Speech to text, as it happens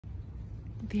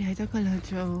Theater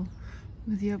Collateral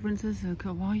with your Princess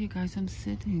Silka. Wow, you guys, I'm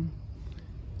sitting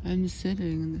in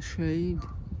the shade.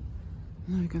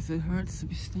 No, because it hurts to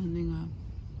be standing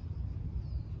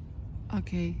up.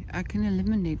 Okay, I can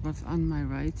eliminate what's on my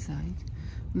right side.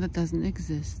 That doesn't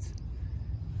exist.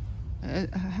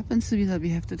 It happens to be that we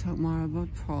have to talk more about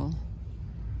Paul.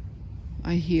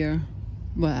 I hear.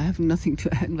 Well, I have nothing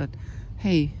to add, but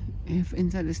hey, if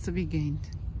insight is to be gained.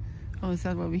 Oh, is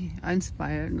that what we are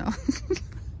inspired now?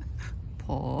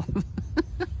 Paul.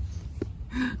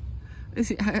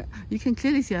 See, you can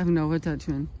clearly see I have no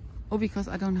attachment. Oh, because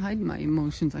I don't hide my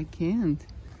emotions. I can't.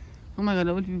 Oh my god,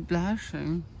 I would be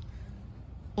blushing.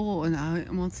 Oh, and I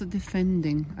am also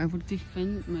defending. I would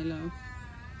defend my love.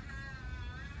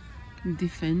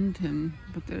 Defend him,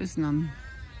 but there is none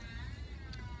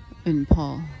in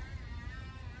Paul.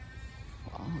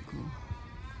 Oh, God.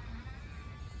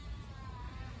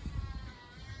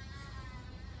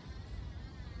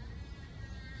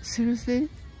 Seriously?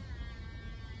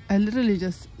 I literally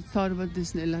just thought about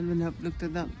Disneyland when I looked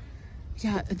it up.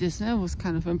 Yeah, Disneyland was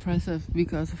kind of impressive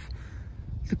because of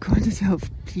the quantity of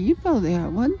people there.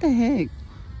 What the heck?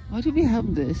 Why do we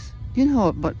have this? You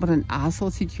know what an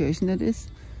asshole situation that is?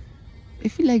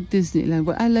 If you like Disneyland,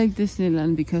 well, I like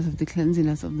Disneyland because of the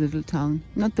cleanliness of the little town.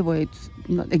 Not the way it's,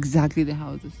 not exactly the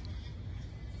houses.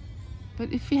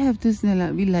 But if we have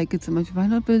Disneyland, we like it so much, why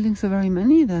not building so very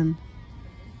many then?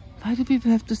 Why do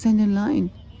people have to stand in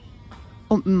line?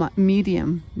 Oh,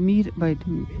 medium. Mirna.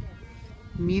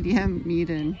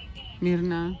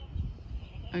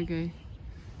 Okay.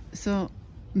 So,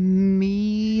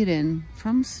 Miren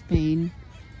from Spain.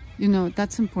 You know,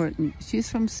 that's important.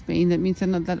 She's from Spain. That means they're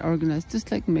not that organized.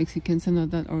 Just like Mexicans are not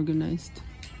that organized.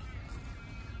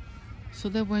 So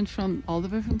they went from all the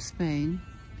way from Spain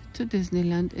to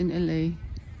Disneyland in LA.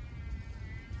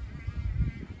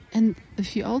 And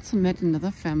she also met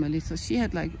another family. So she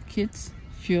had like kids,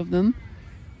 few of them.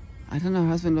 I don't know, her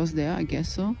husband was there, I guess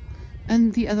so.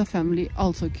 And the other family,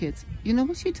 also kids. You know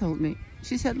what she told me?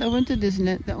 She said they went to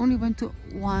Disneyland. They only went to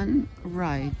one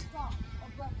ride.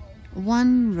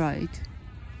 One ride.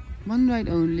 One ride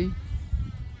only.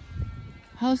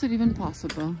 How is it even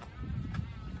possible?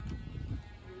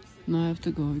 No, I have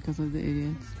to go because of the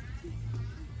idiots.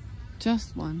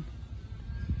 Just one.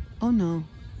 Oh no.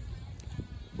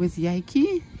 With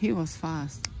Yaiki, he was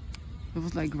fast. It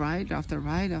was like ride after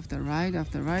ride after ride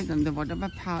after ride, and the whatever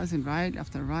pass and ride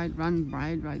after ride, run,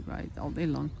 ride all day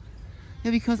long.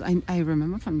 Yeah, because I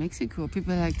remember from Mexico,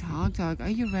 people like, talk, are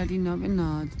you ready? No, we're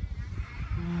not.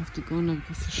 Oh, I have to go now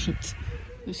because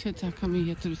the shits are coming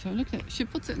here to the town. Look at that. She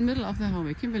puts it in the middle of the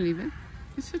highway. Can you believe it?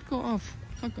 This should go off.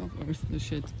 Fuck off, Earth, the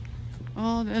shit.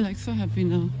 Oh, they're like so happy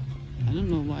now. I don't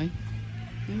know why.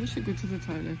 Maybe we should go to the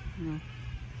toilet. No.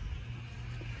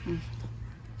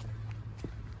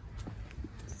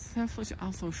 Selfish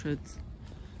asshole shit.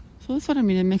 So that's what I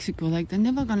mean in Mexico. Like, they're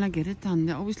never gonna get it done.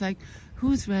 They're always like,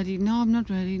 who's ready? No, I'm not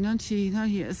ready. Not she, not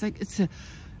here. It's like,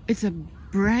 it's a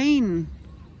brain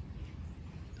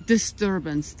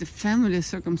disturbance. The family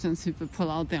circumstance people pull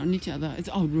out there on each other. It's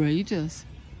outrageous.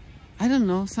 I don't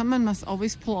know. Someone must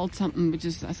always pull out something, which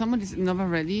is somebody's never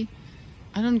ready.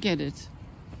 I don't get it.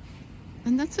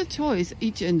 And that's a choice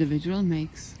each individual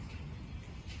makes.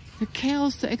 The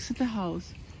chaos to exit the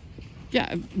house.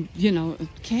 Yeah, you know,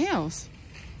 chaos.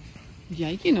 Yeah,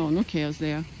 you know, no chaos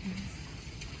there.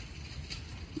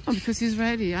 Oh, because he's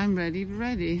ready. I'm ready,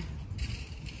 ready.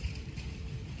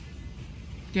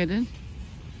 Get it?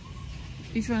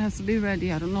 Each one has to be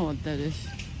ready. I don't know what that is.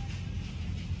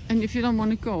 And if you don't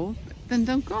want to go, then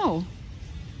don't go.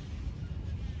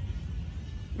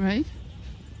 Right?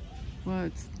 Well,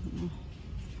 it's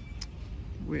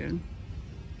weird.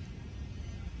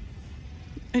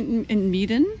 And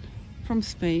Miren from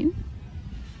Spain,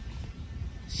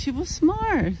 she was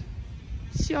smart.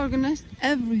 She organized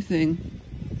everything.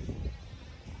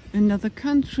 Another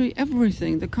country,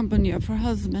 everything. The company of her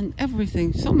husband,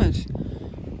 everything. So much.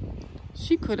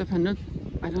 She could have handled,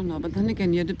 I don't know, but then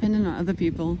again, you're dependent on other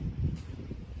people.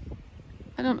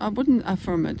 I wouldn't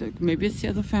affirm it. Maybe it's the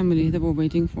other family they were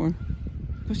waiting for.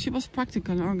 But she was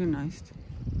practical and organized.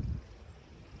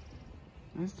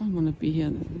 I just don't want to be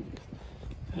here.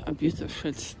 Abusive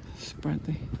shit spread.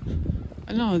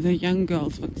 I know they're young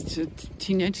girls, but it's a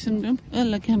teenage syndrome. Oh,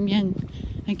 look, I'm young.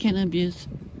 I can abuse.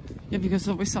 Yeah, because there's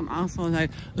always some asshole like,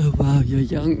 oh wow, you're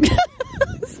young.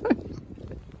 Sorry.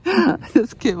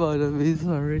 This came out of me,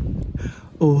 sorry.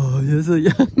 Oh wow, you're so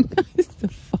young. It's the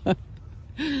fun.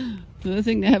 So I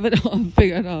think they have it all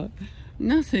figured out.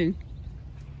 Nothing.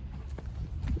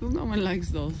 No one likes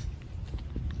those.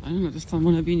 I don't know, just don't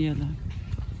want to be near them.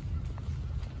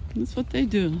 That's what they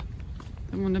do.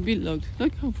 They want to be looked.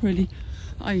 Look how pretty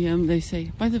I am, they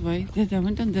say. By the way, they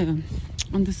went on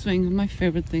the swing, my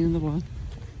favorite thing in the world.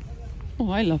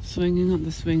 Oh, I love swinging on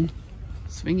the swing.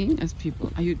 Swinging as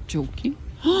people? Are you joking?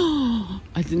 I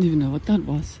didn't even know what that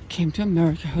was. Came to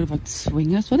America, heard about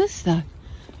swingers. What is that?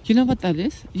 You know what that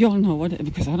is? You all know what it is,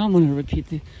 because I don't want to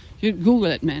repeat it. You Google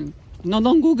it, man. No,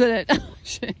 don't Google it.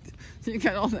 Shit. You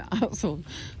got all the assholes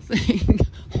saying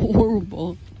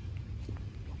horrible.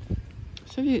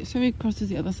 Shall we cross to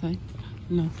the other side?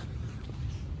 No.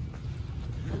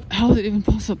 How is it even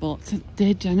possible? It's a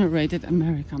degenerated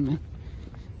America, man.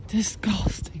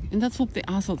 Disgusting. And that's what the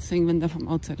assholes think when they're from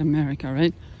outside America,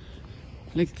 right?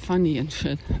 Like funny and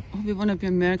shit. Oh, we want to be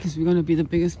Americans. We're going to be the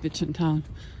biggest bitch in town.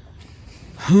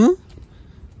 Huh?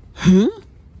 Huh?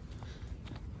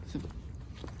 So,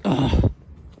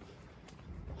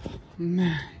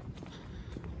 man.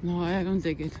 No, I don't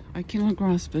dig it. I cannot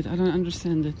grasp it. I don't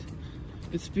understand it.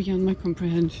 It's beyond my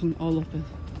comprehension, all of it.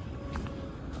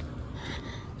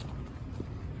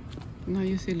 Now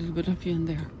you see a little bit of here and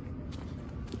there.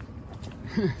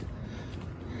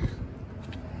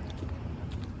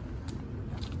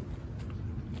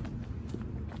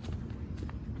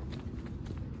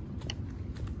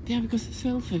 Yeah, because they're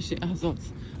selfish, the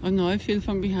assholes. Oh no, I feel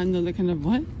from behind all the kind of,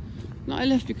 what? No, I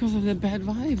left because of the bad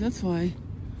vibe, that's why.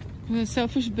 They're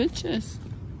selfish bitches.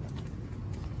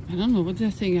 I don't know what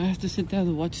they're thinking. I have to sit there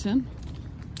to watch them.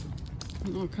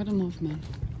 No, cut them off, man.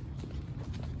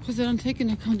 Because they don't take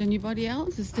into account anybody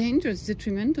else. It's dangerous, it's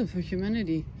detrimental for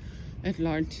humanity at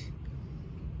large.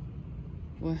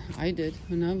 Well, I did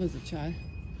when I was a child.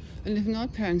 And if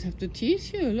not, parents have to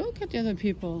teach you. Look at the other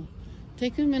people.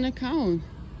 Take them in account.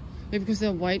 Maybe because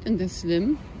they're white and they're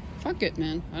slim. Fuck it,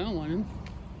 man. I don't want them.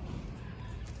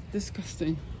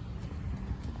 Disgusting.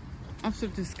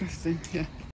 Absolutely disgusting. Yeah.